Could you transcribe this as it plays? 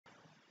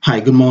Hi,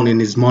 good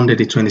morning. It's Monday,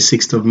 the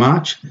 26th of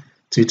March,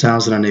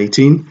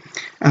 2018.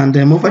 And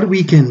over the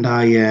weekend,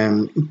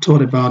 I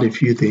thought about a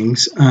few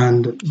things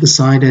and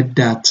decided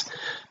that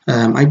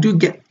I do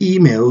get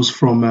emails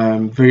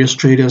from various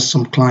traders,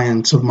 some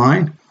clients of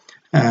mine,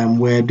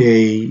 where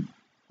they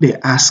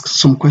ask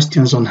some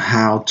questions on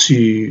how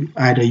to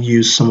either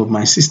use some of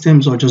my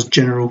systems or just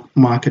general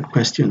market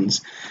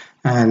questions.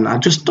 And I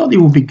just thought it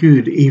would be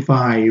good if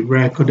I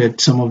recorded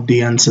some of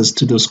the answers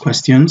to those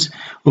questions.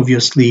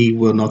 Obviously,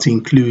 will not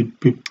include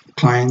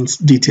clients'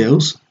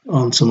 details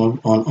on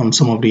some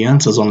of the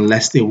answers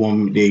unless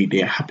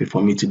they're happy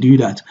for me to do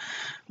that.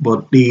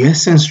 But the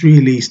essence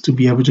really is to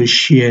be able to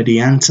share the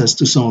answers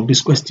to some of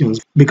these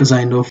questions, because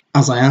I know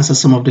as I answer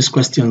some of these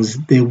questions,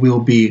 they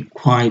will be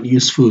quite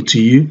useful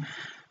to you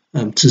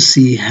to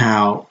see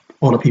how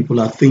other people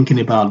are thinking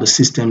about the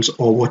systems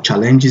or what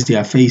challenges they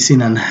are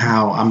facing, and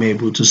how I'm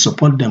able to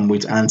support them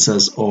with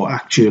answers or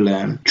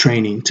actual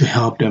training to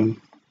help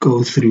them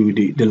go through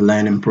the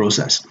learning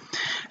process.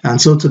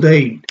 And so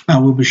today I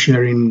will be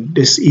sharing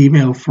this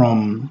email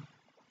from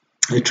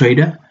a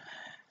trader,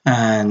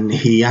 and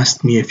he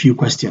asked me a few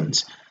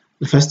questions.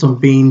 The first one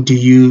being, do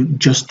you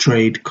just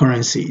trade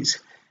currencies?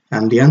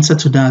 And the answer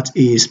to that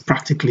is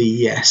practically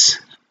yes.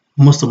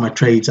 Most of my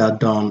trades are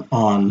done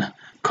on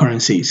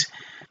currencies,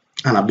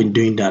 and I've been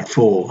doing that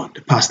for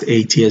the past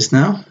 8 years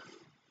now.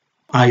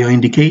 Are your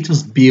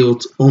indicators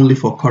built only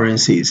for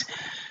currencies?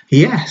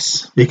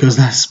 Yes, because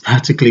that's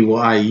practically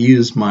what I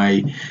use what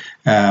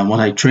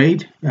I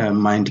trade.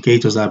 My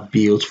indicators are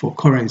built for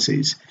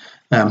currencies.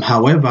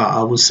 However,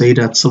 I will say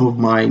that some of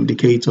my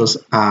indicators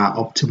are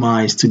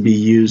optimized to be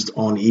used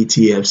on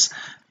ETFs,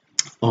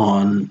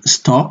 on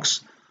stocks,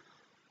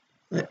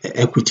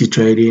 equity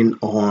trading,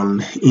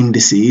 on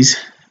indices,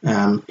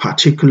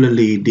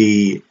 particularly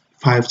the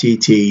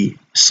 5TT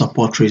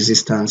support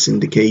resistance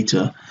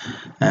indicator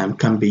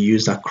can be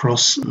used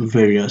across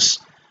various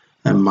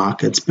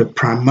markets, but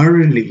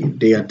primarily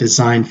they are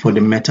designed for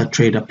the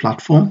MetaTrader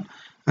platform.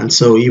 And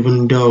so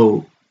even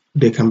though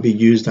they can be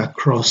used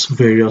across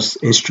various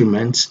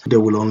instruments, they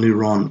will only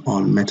run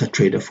on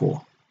MetaTrader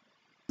 4.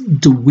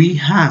 Do we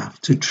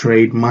have to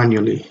trade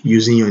manually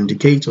using your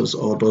indicators,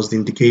 or does the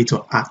indicator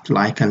act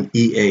like an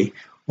EA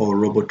or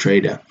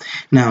robo-trader?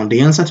 Now,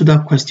 the answer to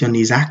that question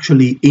is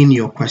actually in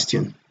your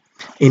question.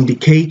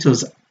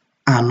 Indicators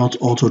are not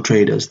auto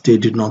traders. They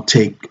do not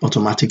take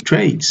automatic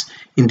trades.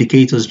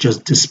 Indicators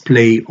just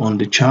display on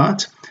the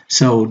chart.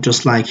 So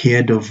just like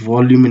here, the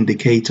volume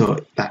indicator,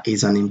 that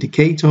is an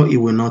indicator. It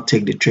will not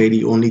take the trade.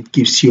 It only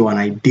gives you an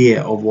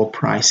idea of what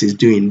price is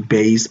doing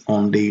based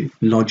on the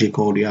logic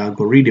or the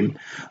algorithm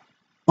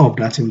of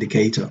that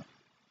indicator.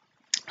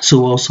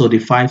 So also the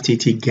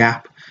 5TT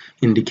gap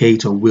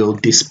indicator will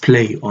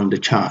display on the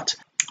chart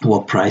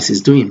what price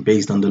is doing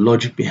based on the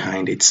logic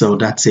behind it. So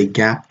that's a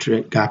gap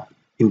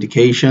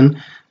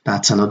indication.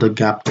 That's another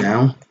gap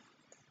down.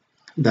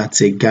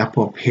 That's a gap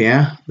up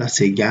here. That's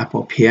a gap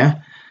up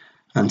here.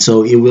 And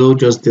so it will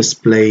just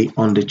display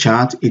on the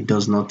chart. It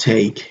does not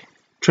take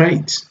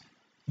trades.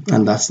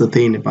 And that's the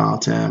thing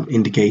about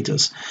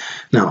indicators.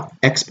 Now,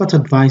 expert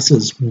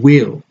advisors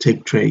will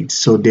take trades.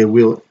 So they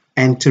will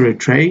enter a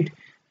trade.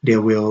 They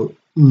will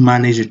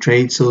manage a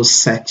trade, so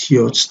set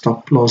your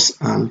stop loss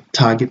and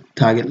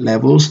target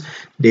levels.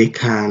 They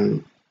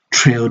can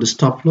trail the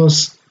stop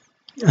loss,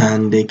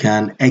 and they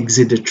can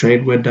exit the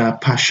trade, whether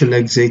partial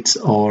exits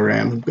or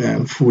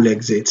full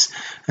exits.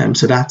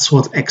 So that's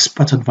what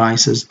expert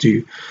advisors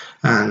do.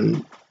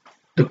 And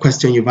the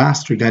question you've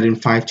asked regarding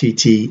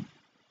 5TT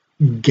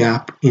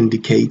gap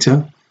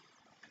indicator,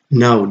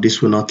 no, this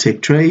will not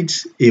take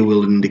trades. It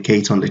will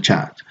indicate on the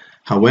chart.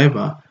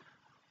 However,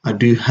 I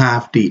do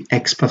have the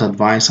expert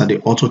advisor,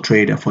 the auto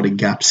trader for the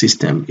gap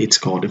system. It's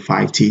called the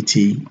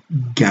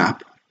 5TT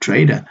gap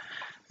trader,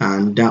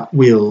 and that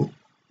will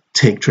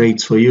take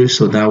trades for you.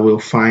 So that will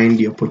find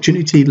the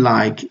opportunity,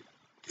 like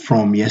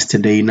from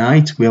yesterday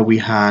night where we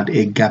had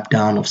a gap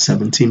down of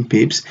 17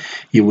 pips.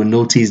 You will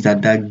notice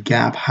that that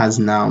gap has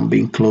now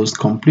been closed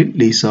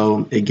completely.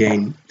 So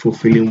again,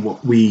 fulfilling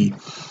what we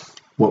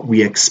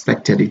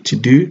expected it to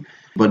do.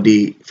 But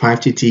the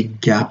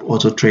 5TT gap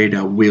auto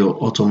trader will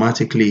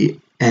automatically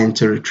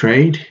enter a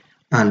trade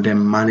and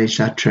then manage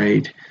that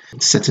trade,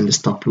 setting the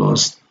stop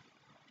loss,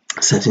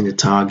 setting the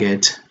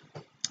target,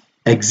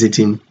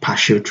 exiting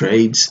partial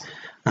trades,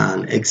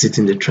 and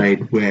exiting the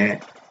trade where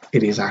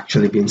it is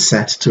actually been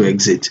set to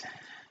exit.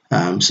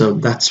 So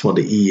that's what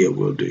the EA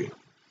will do.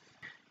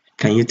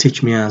 Can you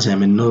teach me, as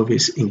I'm a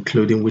novice,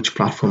 including which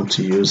platform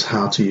to use,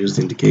 how to use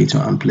the indicator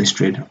and place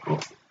trade?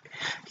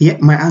 Yeah,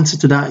 my answer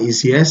to that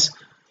is yes.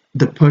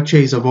 The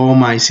purchase of all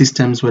my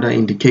systems, whether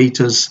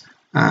indicators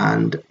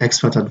and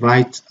expert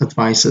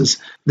advisors,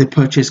 the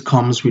purchase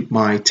comes with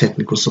my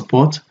technical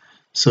support.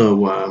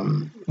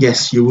 So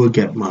yes, you will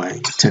get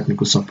my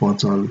technical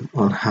support on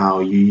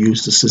how you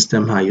use the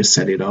system, how you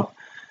set it up,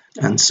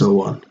 and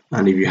so on.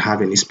 And if you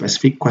have any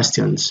specific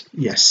questions,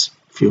 yes,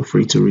 feel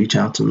free to reach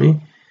out to me.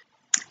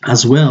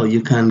 As well,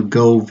 you can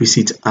go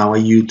visit our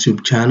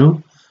YouTube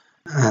channel,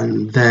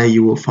 and there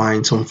you will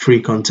find some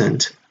free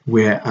content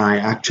where I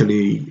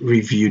actually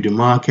review the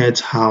market,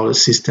 how the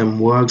system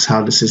works,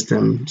 how the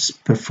systems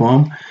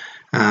perform,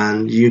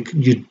 and you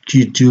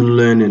do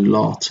learn a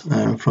lot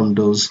from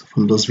those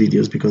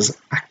videos, because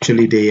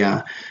actually they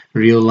are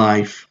real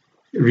life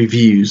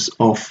reviews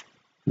of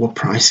what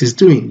price is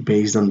doing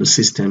based on the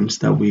systems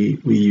that we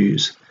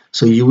use.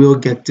 So you will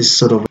get this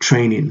sort of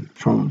training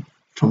from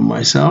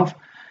myself.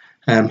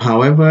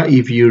 However,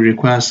 if you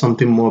require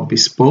something more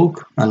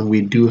bespoke, and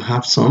we do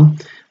have some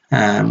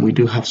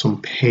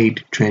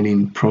paid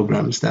training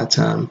programs that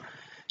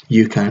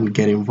you can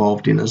get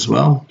involved in as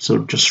well. So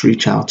just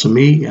reach out to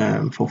me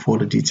for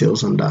further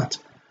details on that.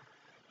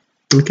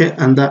 Okay,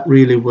 and that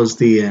really was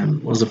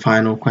the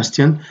final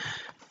question.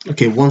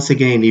 Okay, once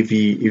again, if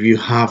you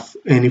have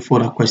any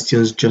further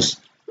questions, just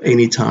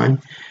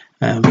anytime,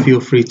 feel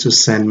free to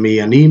send me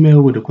an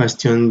email with a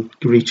question,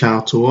 reach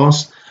out to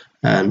us,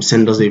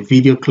 send us a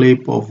video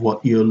clip of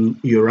what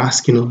you're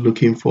asking or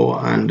looking for,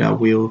 and I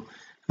will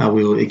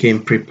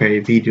again prepare a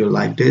video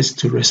like this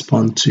to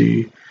respond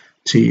to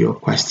your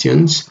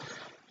questions.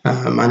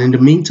 And in the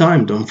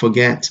meantime, don't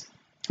forget,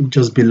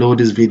 just below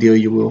this video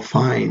you will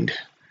find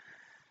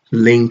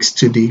links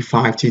to the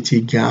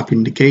 5TT gap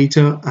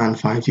indicator and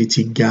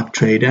 5TT gap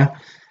trader,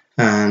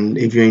 and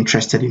if you're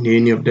interested in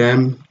any of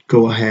them,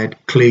 go ahead,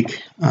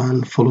 click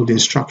and follow the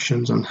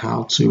instructions on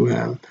how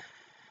to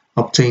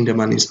obtain them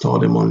and install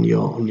them on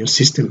your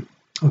system.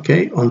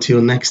 Okay,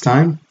 until next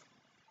time,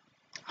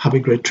 have a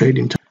great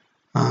trading time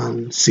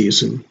and see you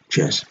soon.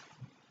 Cheers.